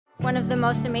One of the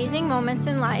most amazing moments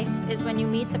in life is when you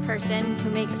meet the person who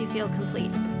makes you feel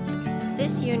complete.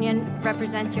 This union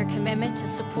represents your commitment to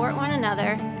support one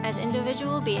another as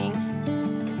individual beings,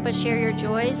 but share your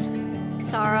joys,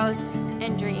 sorrows,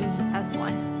 and dreams as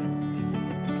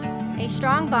one. A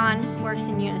strong bond works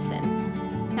in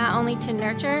unison, not only to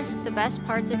nurture the best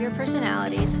parts of your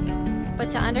personalities, but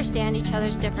to understand each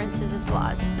other's differences and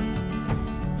flaws.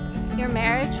 Your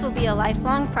marriage will be a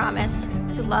lifelong promise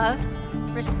to love,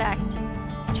 respect,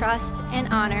 trust, and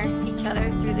honor each other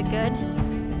through the good,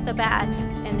 the bad,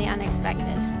 and the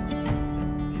unexpected.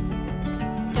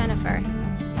 Jennifer,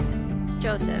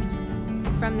 Josef,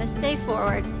 from this day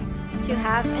forward, to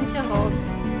have and to hold,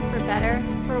 for better,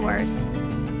 for worse,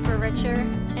 for richer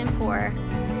and poorer,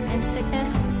 in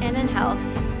sickness and in health,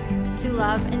 to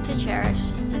love and to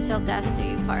cherish until death do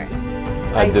you part.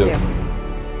 I do.